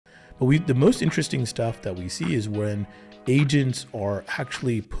But the most interesting stuff that we see is when agents are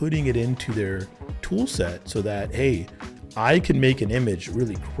actually putting it into their tool set so that, hey, I can make an image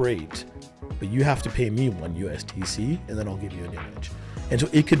really great, but you have to pay me 1 USDC and then I'll give you an image. And so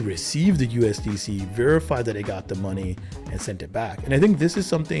it could receive the USDC, verify that it got the money and sent it back. And I think this is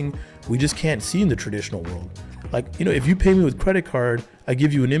something we just can't see in the traditional world. Like, if you pay me with credit card, I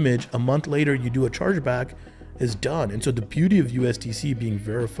give you an image, a month later you do a chargeback, is done. And so the beauty of USDC being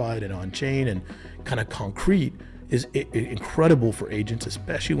verified and on-chain and kind of concrete is incredible for agents,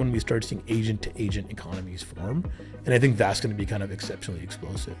 especially when we start seeing agent-to-agent economies form. And I think that's going to be kind of exceptionally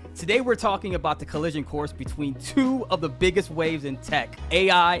explosive. Today, we're talking about the collision course between two of the biggest waves in tech,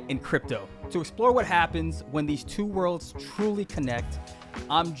 AI and crypto. To explore what happens when these two worlds truly connect,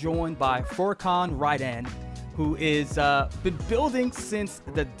 I'm joined by Furqan Rydhan, who is been building since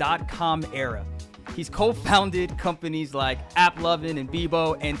the .com era. He's co-founded companies like AppLovin and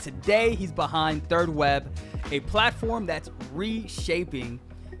Bebo, and today he's behind thirdweb, a platform that's reshaping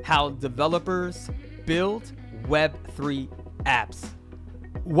how developers build Web3 apps.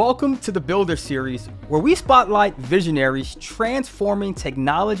 Welcome to the Builder Series, where we spotlight visionaries transforming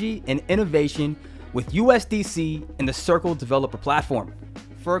technology and innovation with USDC and the Circle developer platform.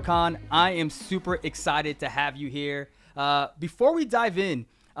 Furqan, I am super excited to have you here. Before we dive in,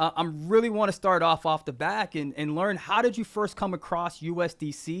 I really want to start off the back and learn, how did you first come across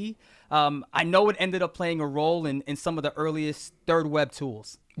USDC? I know it ended up playing a role in some of the earliest thirdweb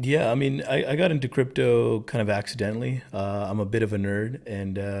tools. Yeah, I mean, I got into crypto kind of accidentally. I'm a bit of a nerd,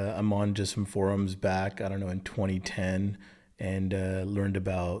 and I'm on just some forums back, I don't know, in 2010, and learned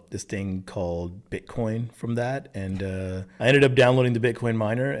about this thing called Bitcoin from that. And I ended up downloading the Bitcoin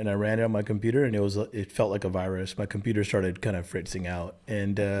miner, and I ran it on my computer, and it felt like a virus. My computer started kind of fritzing out.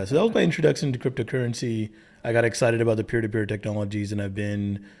 And so that was my introduction to cryptocurrency. I got excited about the peer-to-peer technologies, and I've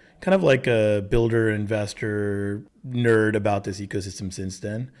been kind of like a builder, investor, nerd about this ecosystem since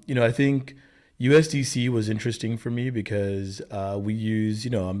then. I think USDC was interesting for me because we use, I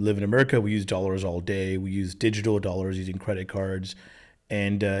live in America, we use dollars all day. We use digital dollars using credit cards.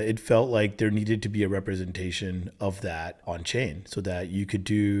 And it felt like there needed to be a representation of that on chain so that you could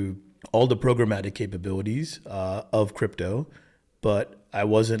do all the programmatic capabilities of crypto, but I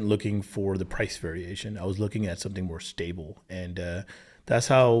wasn't looking for the price variation. I was looking at something more stable. And that's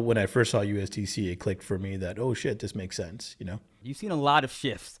how, when I first saw USDC, it clicked for me that, oh shit, this makes sense, You've seen a lot of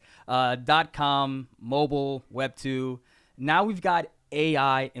shifts. .com, mobile, Web 2. Now we've got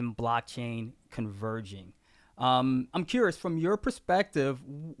AI and blockchain converging. I'm curious, from your perspective,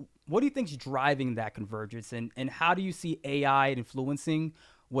 what do you think is driving that convergence, and how do you see AI influencing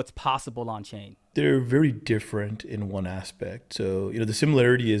what's possible on chain? They're very different in one aspect. So, the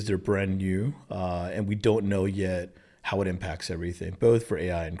similarity is they're brand new, and we don't know yet how it impacts everything, both for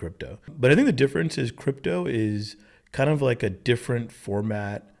AI and crypto. But I think the difference is crypto is kind of like a different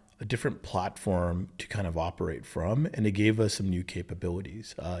format, a different platform to kind of operate from, and it gave us some new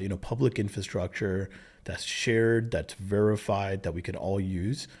capabilities. Public infrastructure that's shared, that's verified, that we can all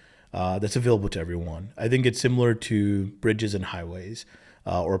use, that's available to everyone. I think it's similar to bridges and highways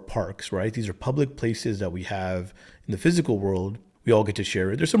or parks, right? These are public places that we have in the physical world. We all get to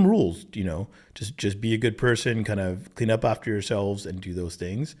share it. There's some rules, just be a good person, kind of clean up after yourselves and do those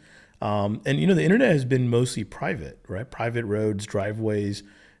things. And the internet has been mostly private, right? Private roads, driveways.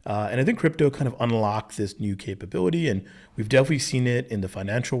 And I think crypto kind of unlocked this new capability, and we've definitely seen it in the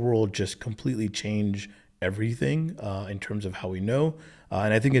financial world just completely change everything in terms of how we know.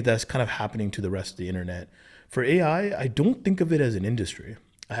 And I think that's kind of happening to the rest of the internet. For AI, I don't think of it as an industry.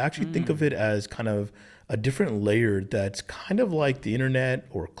 I actually think of it as kind of a different layer that's kind of like the internet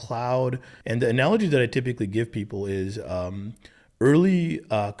or cloud. And the analogy that I typically give people is early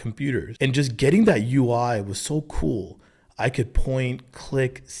computers, and just getting that UI was so cool. I could point,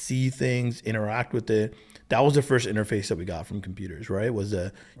 click, see things, interact with it. That was the first interface that we got from computers, right? Was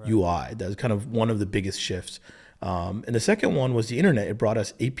the UI. That was kind of one of the biggest shifts. And the second one was the internet. It brought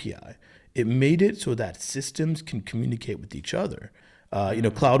us API. It made it so that systems can communicate with each other.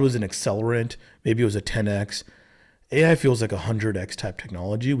 Cloud was an accelerant. Maybe it was a 10x. AI feels like a 100x type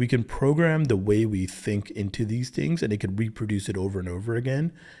technology. We can program the way we think into these things, and it can reproduce it over and over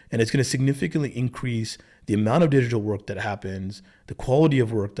again. And it's going to significantly increase the amount of digital work that happens, the quality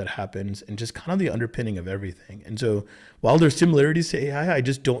of work that happens, and just kind of the underpinning of everything. And so while there's similarities to AI, I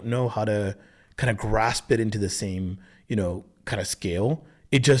just don't know how to kind of grasp it into the same, kind of scale.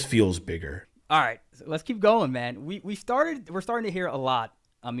 It just feels bigger. All right, so let's keep going, man. We're starting to hear a lot,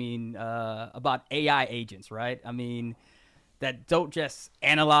 about AI agents, right? That don't just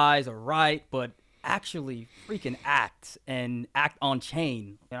analyze or write, but actually freaking act and act on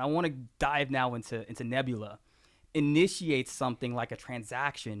chain. And I want to dive now into Nebula. Initiate something like a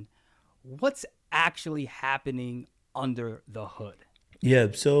transaction. What's actually happening under the hood? Yeah,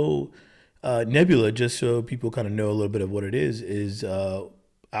 so Nebula, just so people kind of know a little bit of what it is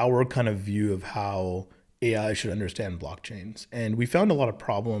our kind of view of how AI should understand blockchains. And we found a lot of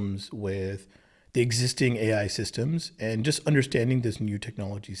problems with the existing AI systems and just understanding this new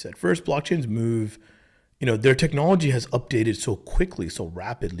technology set. First, blockchains move, their technology has updated so quickly, so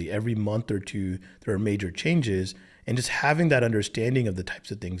rapidly. Every month or two, there are major changes. And just having that understanding of the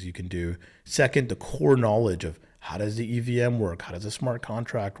types of things you can do. Second, the core knowledge of how does the EVM work? How does a smart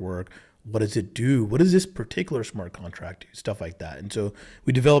contract work? What does it do? What does this particular smart contract do? Stuff like that. And so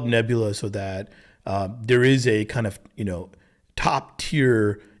we developed Nebula so that there is a kind of, top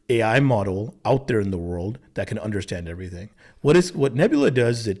tier AI model out there in the world that can understand everything. What Nebula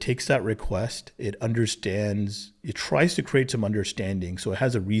does is it takes that request, it understands, it tries to create some understanding. So it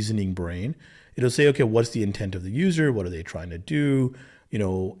has a reasoning brain. It'll say, okay, what's the intent of the user? What are they trying to do?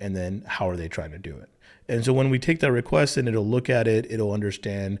 And then how are they trying to do it? And so when we take that request and it'll look at it, it'll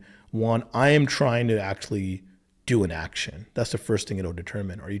understand, one, I am trying to actually do an action. That's the first thing it'll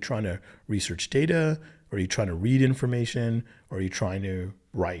determine. Are you trying to research data? Or are you trying to read information? Or are you trying to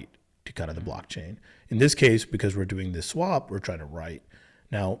write to kind of the blockchain? In this case, because we're doing this swap, we're trying to write.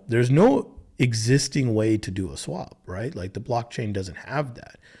 Now, there's no existing way to do a swap, right? Like the blockchain doesn't have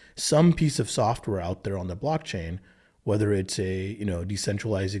that. Some piece of software out there on the blockchain, whether it's a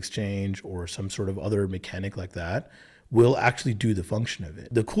decentralized exchange or some sort of other mechanic like that, will actually do the function of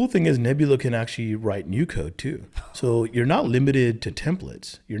it. The cool thing is Nebula can actually write new code too. So you're not limited to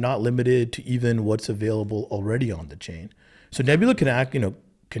templates. You're not limited to even what's available already on the chain. So Nebula can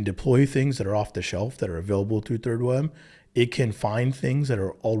can deploy things that are off the shelf that are available through thirdweb. It can find things that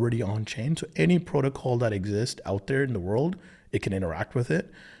are already on chain. So any protocol that exists out there in the world, it can interact with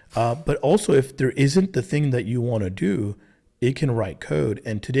it. But also if there isn't the thing that you want to do, it can write code.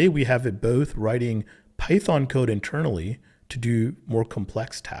 And today we have it both writing Python code internally to do more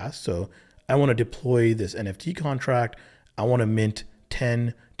complex tasks. So I want to deploy this NFT contract. I want to mint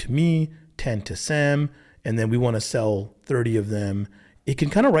 10 to me, 10 to Sam, and then we want to sell 30 of them. It can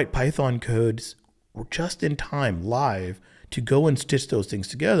kind of write Python codes just in time, live, to go and stitch those things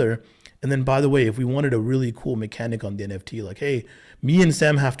together. And then, by the way, if we wanted a really cool mechanic on the NFT, like, hey, me and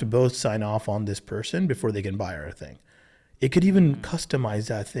Sam have to both sign off on this person before they can buy our thing. It could even customize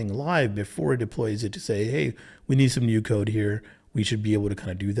that thing live before it deploys it to say, hey, we need some new code here. We should be able to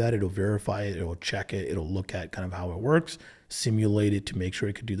kind of do that. It'll verify it. It'll check it. It'll look at kind of how it works, simulate it to make sure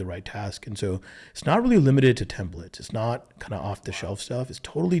it could do the right task. And so it's not really limited to templates. It's not kind of off the shelf stuff. It's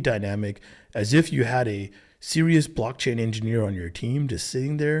totally dynamic, as if you had a serious blockchain engineer on your team just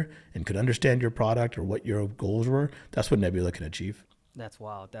sitting there and could understand your product or what your goals were. That's what Nebula can achieve. That's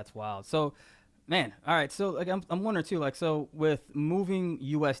wild. That's wild. So, man, all right. So, like, I'm wondering too. Like, so with moving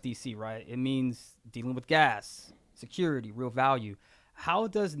USDC, right? It means dealing with gas, security, real value. How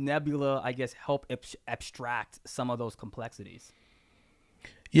does Nebula, I guess, help abstract some of those complexities?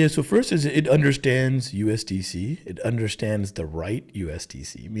 Yeah, so first is it understands USDC. It understands the right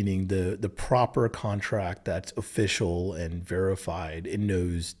USDC, meaning the proper contract that's official and verified. It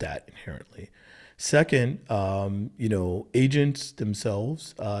knows that inherently. Second, agents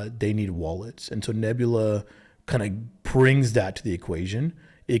themselves, they need wallets. And so Nebula kind of brings that to the equation.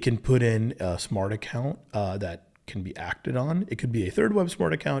 It can put in a smart account that can be acted on. It could be a thirdweb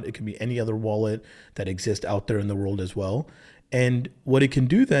smart account. It could be any other wallet that exists out there in the world as well. And what it can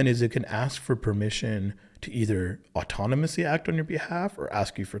do then is it can ask for permission to either autonomously act on your behalf or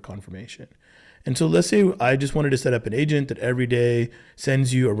ask you for confirmation. And so let's say I just wanted to set up an agent that every day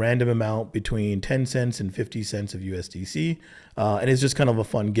sends you a random amount between 10 cents and 50 cents of USDC. And it's just kind of a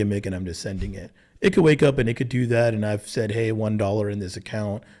fun gimmick and I'm just sending it. It could wake up and it could do that. And I've said, hey, $1 in this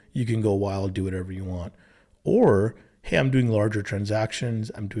account, you can go wild, do whatever you want. Or, hey, I'm doing larger transactions.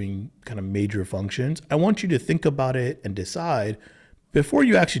 I'm doing kind of major functions. I want you to think about it and decide before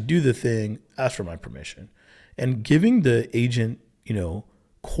you actually do the thing, ask for my permission. And giving the agent,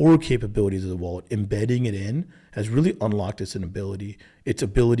 core capabilities of the wallet, embedding it in, has really unlocked its ability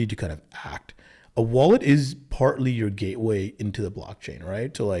to kind of act. A wallet is partly your gateway into the blockchain,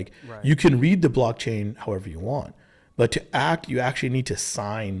 right? So you can read the blockchain however you want, but to act, you actually need to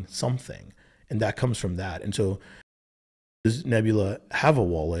sign something. And that comes from that. And so does Nebula have a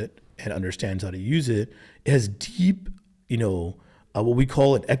wallet and understands how to use it? It has deep, what we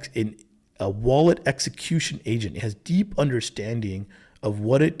call a wallet execution agent. It has deep understanding of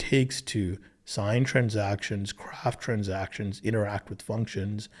what it takes to sign transactions, craft transactions, interact with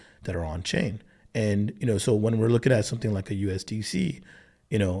functions that are on chain. And, so when we're looking at something like a USDC,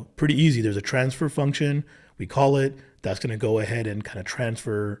 pretty easy. There's a transfer function. We call it. That's going to go ahead and kind of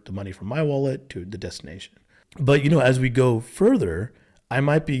transfer the money from my wallet to the destination. But, as we go further, I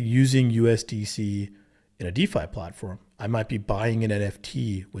might be using USDC in a DeFi platform. I might be buying an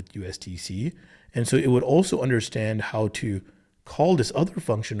NFT with USDC. And so it would also understand how to call this other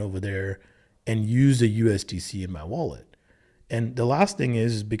function over there and use the USDC in my wallet. And the last thing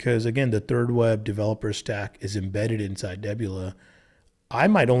is because, again, the thirdweb developer stack is embedded inside Nebula, I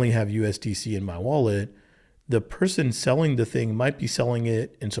might only have USDC in my wallet. The person selling the thing might be selling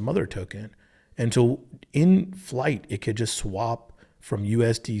it in some other token. And so in flight, it could just swap from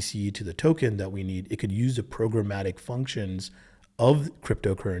USDC to the token that we need. It could use the programmatic functions of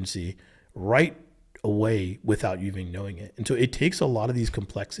cryptocurrency right away without you even knowing it. And so it takes a lot of these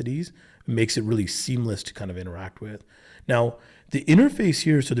complexities, makes it really seamless to kind of interact with. Now, the interface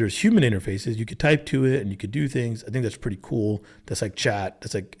here, so there's human interfaces. You could type to it and you could do things. I think that's pretty cool. That's like chat.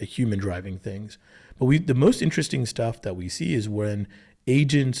 That's like a human driving things. But the most interesting stuff that we see is when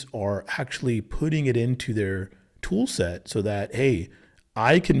agents are actually putting it into their tool set so that, hey,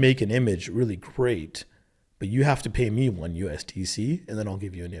 I can make an image really great, but you have to pay me 1 USDC and then I'll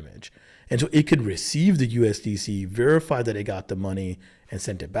give you an image. And so it could receive the USDC, verify that it got the money and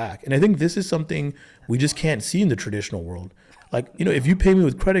sent it back. And I think this is something we just can't see in the traditional world. Like, if you pay me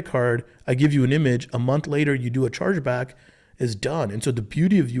with credit card, I give you an image, a month later you do a chargeback, is done. And so the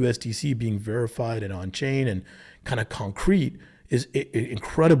beauty of USDC being verified and on chain and kind of concrete is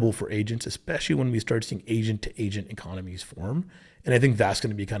incredible for agents, especially when we start seeing agent to agent economies form. And I think that's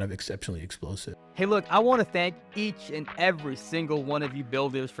going to be kind of exceptionally explosive. Hey, look, I want to thank each and every single one of you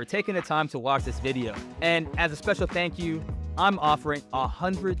builders for taking the time to watch this video. And as a special thank you, I'm offering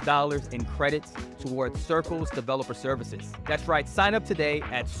 $100 in credits towards Circle's developer services. That's right. Sign up today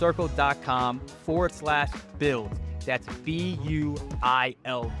at circle.com/build. That's BUILD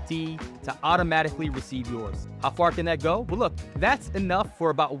to automatically receive yours. How far can that go? Well, look, that's enough for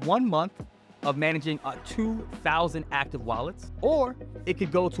about 1 month of managing 2,000 active wallets, or it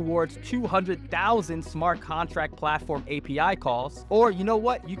could go towards 200,000 smart contract platform API calls, or you know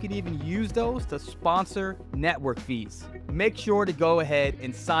what? You could even use those to sponsor network fees. Make sure to go ahead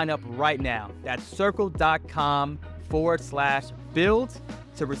and sign up right now. That's circle.com/build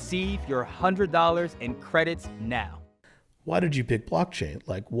to receive your $100 in credits now. Why did you pick blockchain?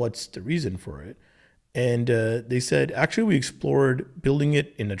 Like, what's the reason for it? And they said, actually, we explored building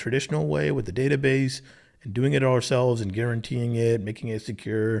it in a traditional way with the database and doing it ourselves and guaranteeing it, making it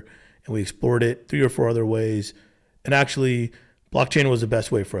secure. And we explored it 3 or 4 other ways. And actually, blockchain was the best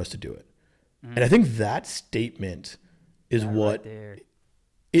way for us to do it. And I think that statement is what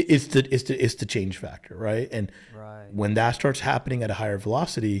it's the change factor, right? And when that starts happening at a higher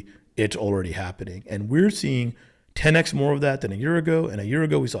velocity, it's already happening. And we're seeing 10x more of that than a year ago. And a year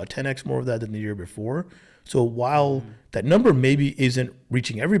ago, we saw 10x more of that than the year before. So while that number maybe isn't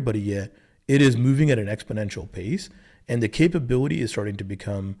reaching everybody yet, it is moving at an exponential pace. And the capability is starting to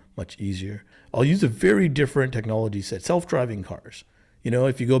become much easier. I'll use a very different technology set, self-driving cars.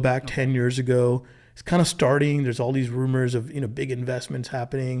 If you go back 10 years ago, it's kind of starting. There's all these rumors of, big investments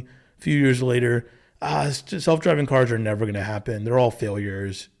happening. A few years later, self-driving cars are never going to happen. They're all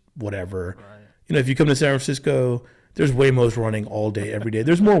failures, whatever. Right. If you come to San Francisco, there's Waymos running all day, every day.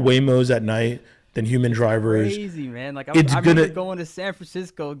 There's more Waymos at night than human drivers. Crazy, man. Like I remember going to San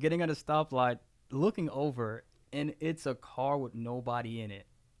Francisco, getting at a stoplight, looking over, and it's a car with nobody in it.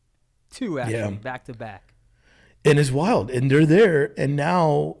 2 actually, back to back. And it's wild. And they're there. And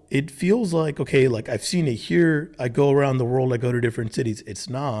now it feels like, okay, like I've seen it here. I go around the world. I go to different cities. It's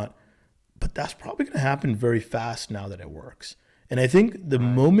not. But that's probably going to happen very fast now that it works. And I think the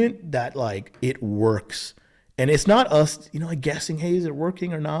moment that like it works, and it's not us, like guessing, hey, is it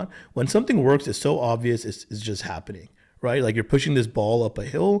working or not? When something works, it's so obvious, it's just happening, right? Like you're pushing this ball up a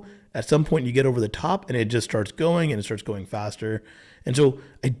hill. At some point you get over the top and it just starts going and it starts going faster. And so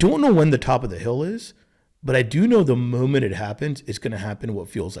I don't know when the top of the hill is, but I do know the moment it happens, it's going to happen what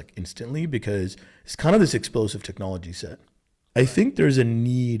feels like instantly because it's kind of this explosive technology set. I think there's a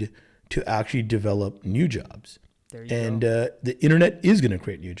need to actually develop new jobs. And the internet is going to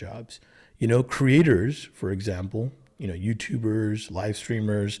create new jobs. Creators, for example, YouTubers, live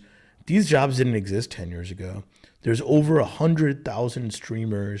streamers, these jobs didn't exist 10 years ago. There's over 100,000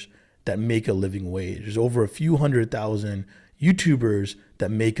 streamers that make a living wage. There's over a few 100,000 YouTubers that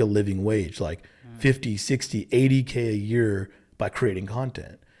make a living wage, like 50, 60, 80K a year by creating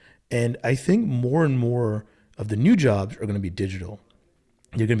content. And I think more and more of the new jobs are going to be digital.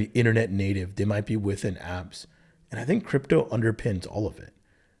 They're going to be internet native. They might be within apps. And I think crypto underpins all of it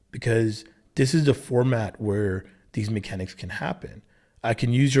because this is the format where these mechanics can happen. I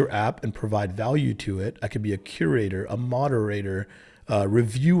can use your app and provide value to it. I could be a curator, a moderator, a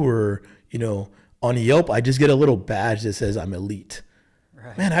reviewer. On Yelp, I just get a little badge that says I'm elite.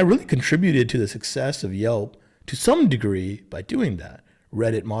 Right. Man, I really contributed to the success of Yelp to some degree by doing that.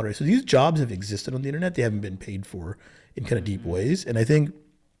 Reddit moderator. So these jobs have existed on the internet. They haven't been paid for in kind of deep ways. And I think,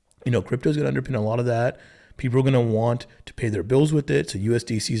 crypto is going to underpin a lot of that. People are going to want to pay their bills with it. So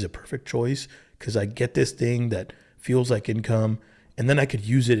USDC is a perfect choice because I get this thing that feels like income, and then I could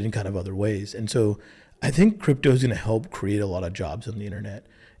use it in kind of other ways. And so I think crypto is going to help create a lot of jobs on the internet.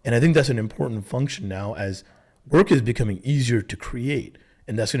 And I think that's an important function now as work is becoming easier to create.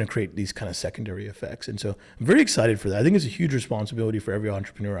 And that's going to create these kind of secondary effects. And so I'm very excited for that. I think it's a huge responsibility for every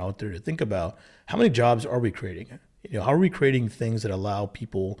entrepreneur out there to think about how many jobs are we creating? How are we creating things that allow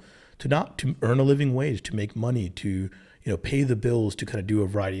people to earn a living wage, to make money, to pay the bills, to kind of do a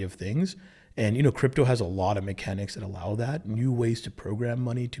variety of things. And crypto has a lot of mechanics that allow that, new ways to program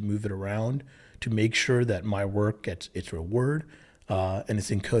money, to move it around, to make sure that my work gets its reward and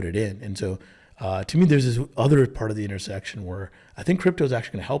it's encoded in. And so to me, there's this other part of the intersection where I think crypto is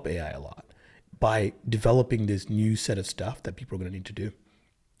actually going to help AI a lot by developing this new set of stuff that people are going to need to do.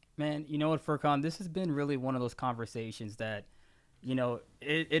 Man, you know what, Furqan, this has been really one of those conversations that,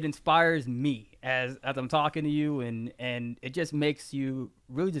 it inspires me as I'm talking to you, and it just makes you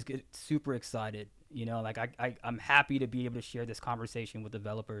really just get super excited. I'm happy to be able to share this conversation with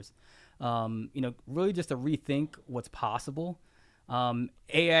developers, really just to rethink what's possible.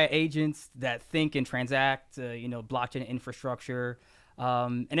 AI agents that think and transact, blockchain infrastructure,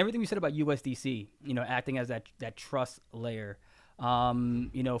 and everything we said about USDC, acting as that trust layer,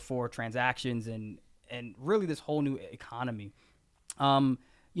 for transactions and really this whole new economy. For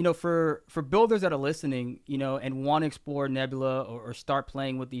builders that are listening, and want to explore Nebula or start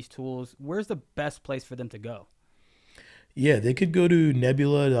playing with these tools, where's the best place for them to go? Yeah, they could go to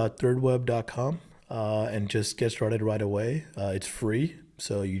nebula.thirdweb.com. And just get started right away. It's free.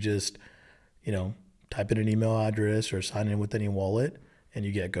 So you just, type in an email address or sign in with any wallet and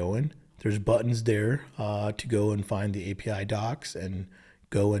you get going. There's buttons there to go and find the API docs and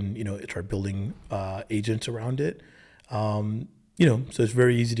go and, start building agents around it. So it's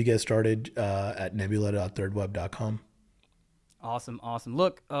very easy to get started at nebula.thirdweb.com. Awesome.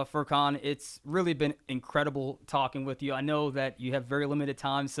 Look, Furqan, it's really been incredible talking with you. I know that you have very limited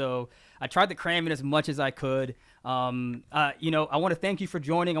time, so I tried to cram in as much as I could. I want to thank you for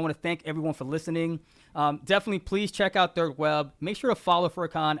joining. I want to thank everyone for listening. Definitely, please check out thirdweb. Make sure to follow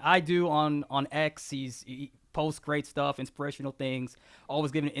Furqan. I do on X. He posts great stuff, inspirational things,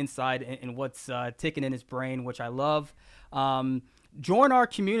 always giving insight in what's ticking in his brain, which I love. Join our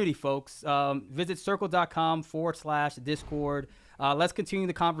community, folks. Visit circle.com/Discord. Let's continue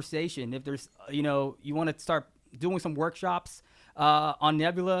the conversation. If there's, you want to start doing some workshops on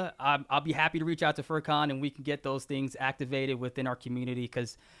Nebula, I'll be happy to reach out to Furqan and we can get those things activated within our community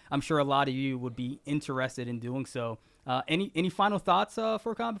because I'm sure a lot of you would be interested in doing so. Any final thoughts,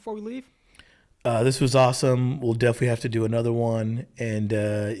 Furqan, before we leave? This was awesome. We'll definitely have to do another one and,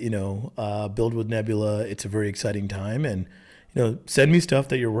 build with Nebula. It's a very exciting time. And, send me stuff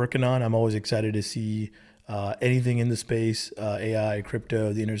that you're working on. I'm always excited to see anything in the space, AI,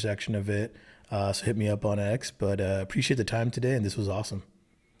 crypto, the intersection of it. So hit me up on X. But appreciate the time today, and this was awesome.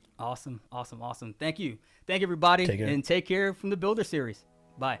 Awesome. Thank you. Thank you, everybody. And take care from the Builder Series.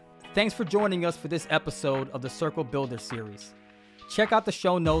 Bye. Thanks for joining us for this episode of the Circle Builder Series. Check out the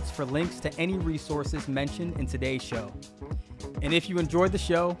show notes for links to any resources mentioned in today's show. And if you enjoyed the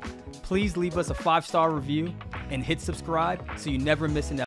show, please leave us a 5-star review and hit subscribe so you never miss an episode.